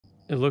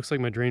It looks like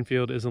my drain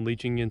field isn't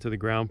leaching into the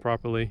ground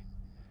properly.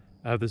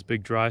 I have this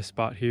big dry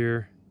spot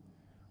here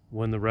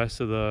when the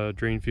rest of the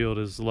drain field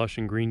is lush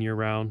and green year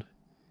round.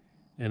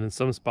 And in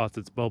some spots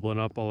it's bubbling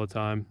up all the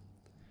time.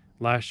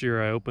 Last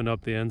year I opened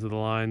up the ends of the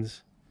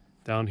lines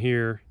down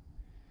here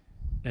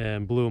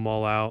and blew them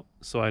all out.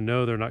 So I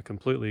know they're not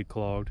completely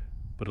clogged,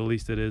 but at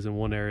least it is in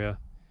one area.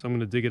 So I'm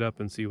gonna dig it up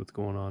and see what's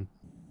going on.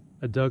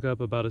 I dug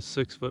up about a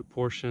 6-foot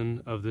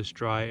portion of this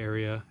dry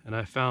area and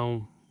I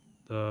found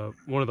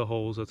one of the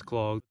holes that's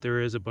clogged.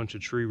 There is a bunch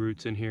of tree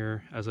roots in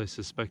here, as I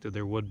suspected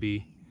there would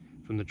be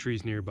from the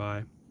trees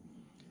nearby.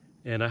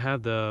 And I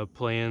have the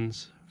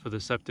plans for the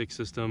septic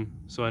system,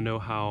 so I know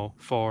how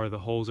far the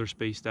holes are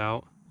spaced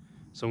out.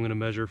 So I'm going to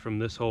measure from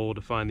this hole to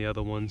find the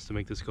other ones to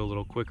make this go a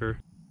little quicker.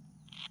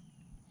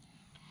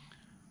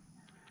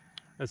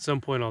 At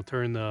some point I'll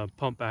turn the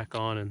pump back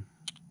on and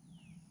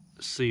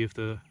see if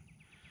the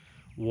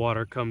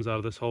water comes out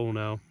of this hole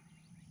now.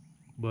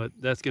 But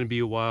that's going to be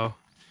a while,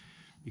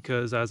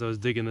 because as I was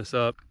digging this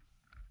up,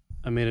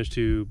 I managed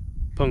to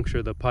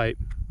puncture the pipe.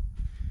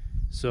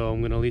 So I'm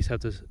going to at least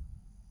have to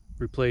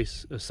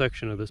replace a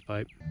section of this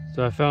pipe.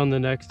 So I found the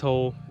next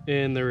hole,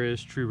 and there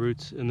is tree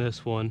roots in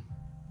this one,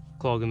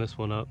 clogging this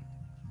one up.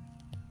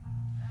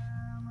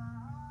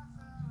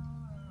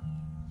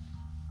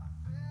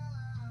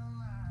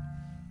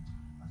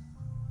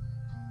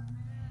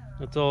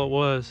 That's all it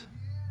was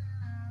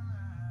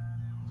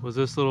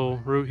this little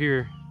root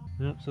here.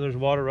 Yep, so there's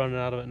water running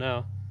out of it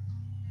now.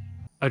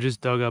 I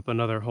just dug up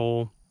another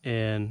hole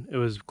and it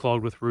was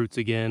clogged with roots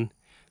again.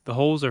 The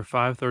holes are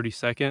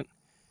 5/32,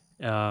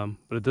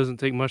 but it doesn't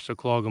take much to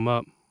clog them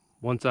up.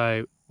 Once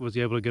I was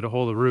able to get a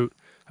hold of the root,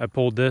 I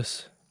pulled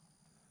this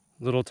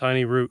little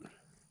tiny root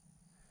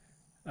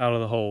out of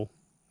the hole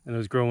and it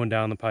was growing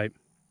down the pipe.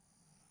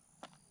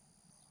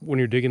 When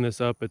you're digging this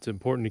up, it's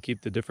important to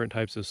keep the different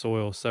types of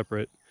soil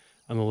separate.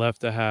 On the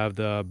left I have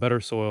the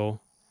better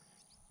soil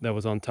that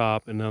was on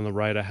top, and on the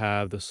right I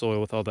have the soil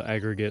with all the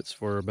aggregates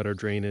for better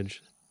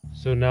drainage.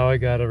 So now I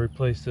gotta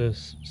replace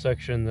this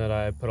section that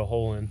I put a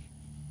hole in.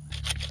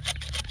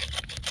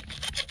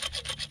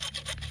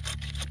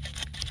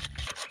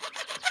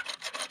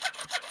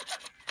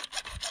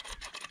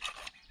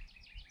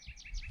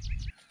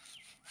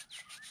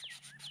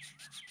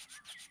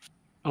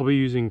 I'll be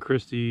using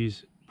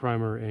Christie's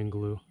primer and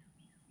glue.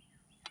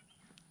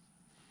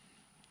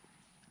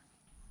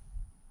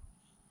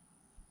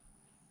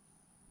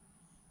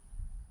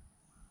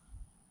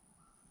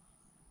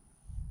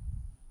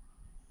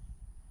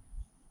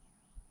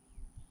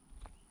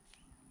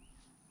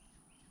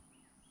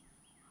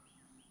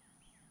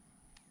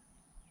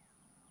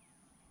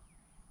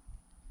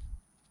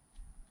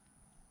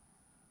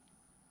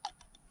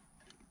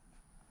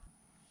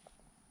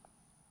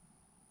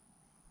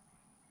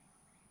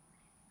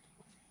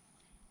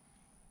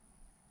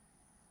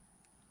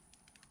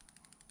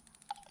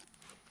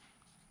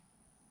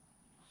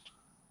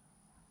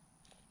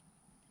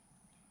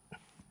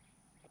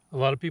 A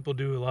lot of people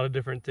do a lot of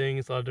different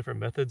things, a lot of different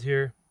methods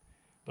here,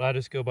 but I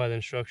just go by the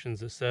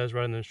instructions. It says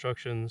right in the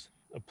instructions,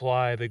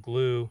 apply the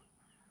glue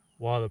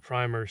while the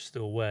primer is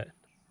still wet.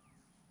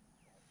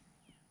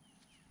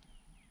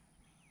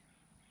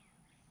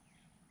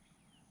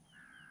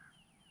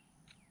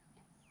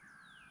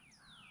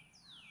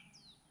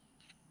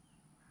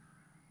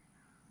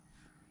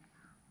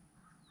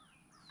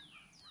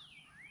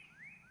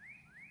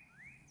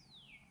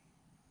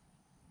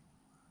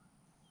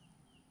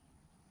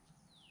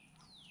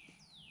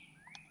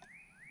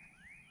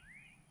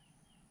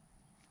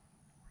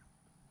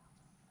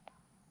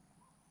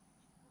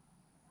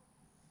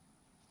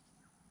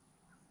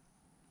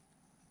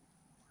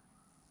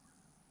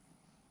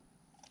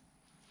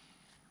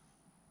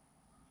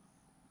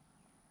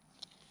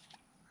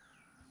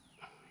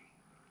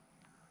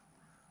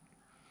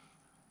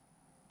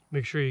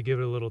 Make sure you give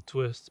it a little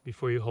twist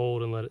before you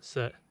hold and let it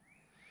set.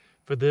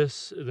 For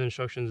this, the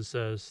instructions, it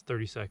says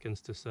 30 seconds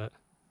to set.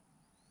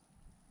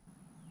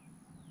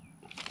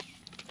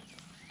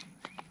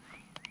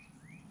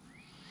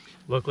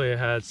 Luckily I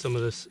had some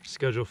of this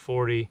Schedule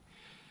 40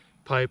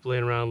 pipe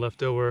laying around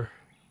left over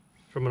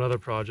from another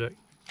project.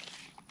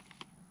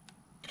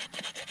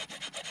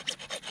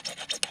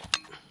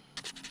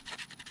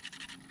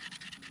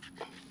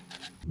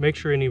 Make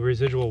sure any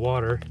residual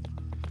water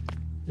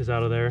is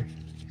out of there,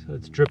 so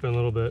it's dripping a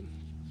little bit.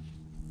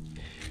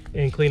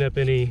 And clean up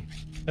any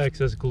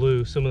excess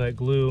glue. Some of that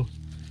glue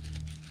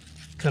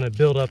kind of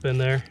build up in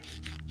there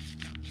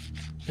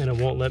and it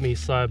won't let me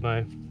slide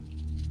my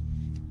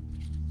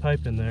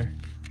pipe in there.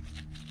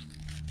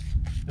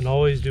 And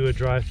always do a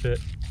dry fit.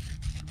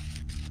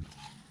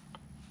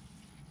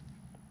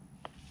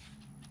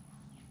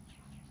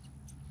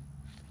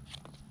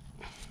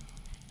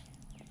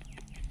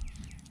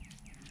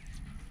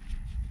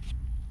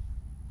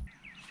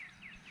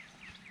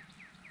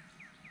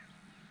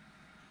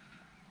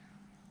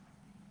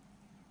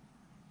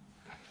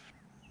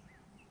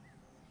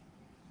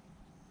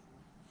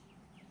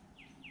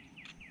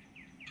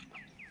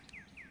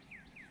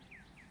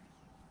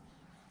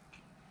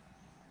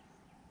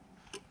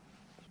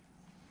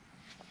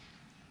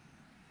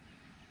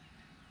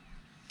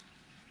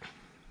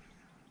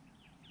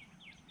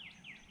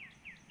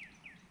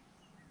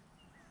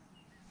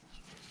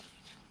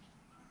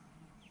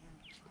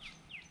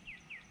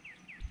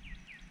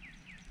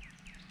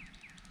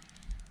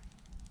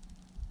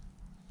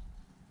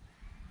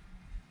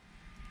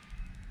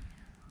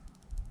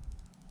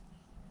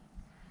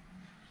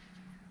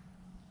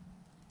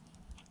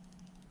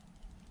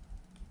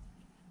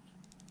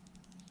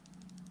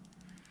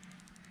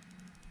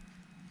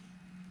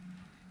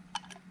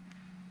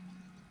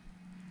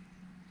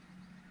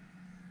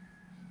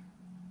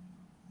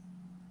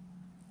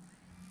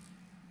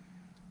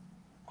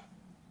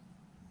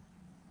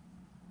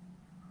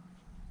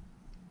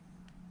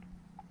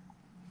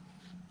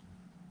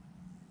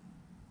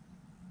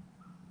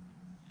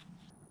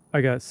 I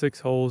got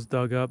 6 holes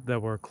dug up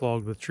that were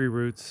clogged with tree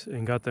roots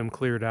and got them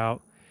cleared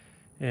out.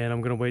 And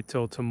I'm gonna wait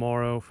till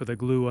tomorrow for the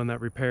glue on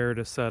that repair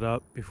to set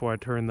up before I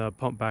turn the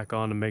pump back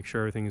on to make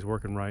sure everything's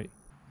working right.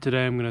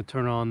 Today I'm gonna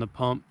turn on the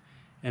pump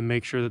and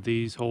make sure that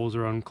these holes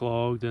are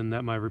unclogged and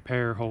that my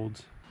repair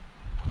holds.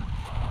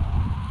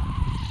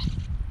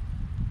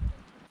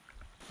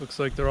 Looks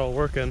like they're all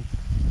working.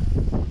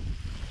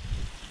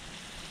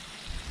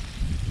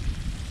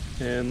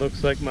 And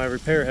looks like my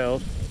repair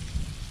held.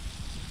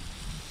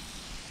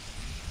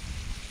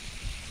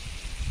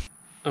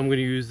 I'm going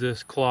to use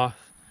this cloth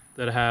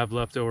that I have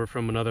left over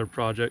from another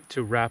project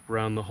to wrap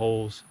around the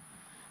holes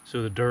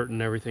so the dirt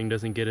and everything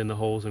doesn't get in the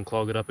holes and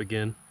clog it up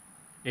again,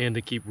 and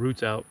to keep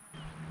roots out.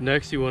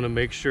 Next, you want to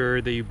make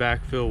sure that you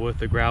backfill with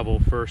the gravel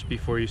first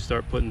before you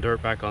start putting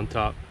dirt back on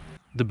top.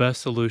 The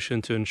best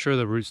solution to ensure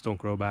the roots don't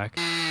grow back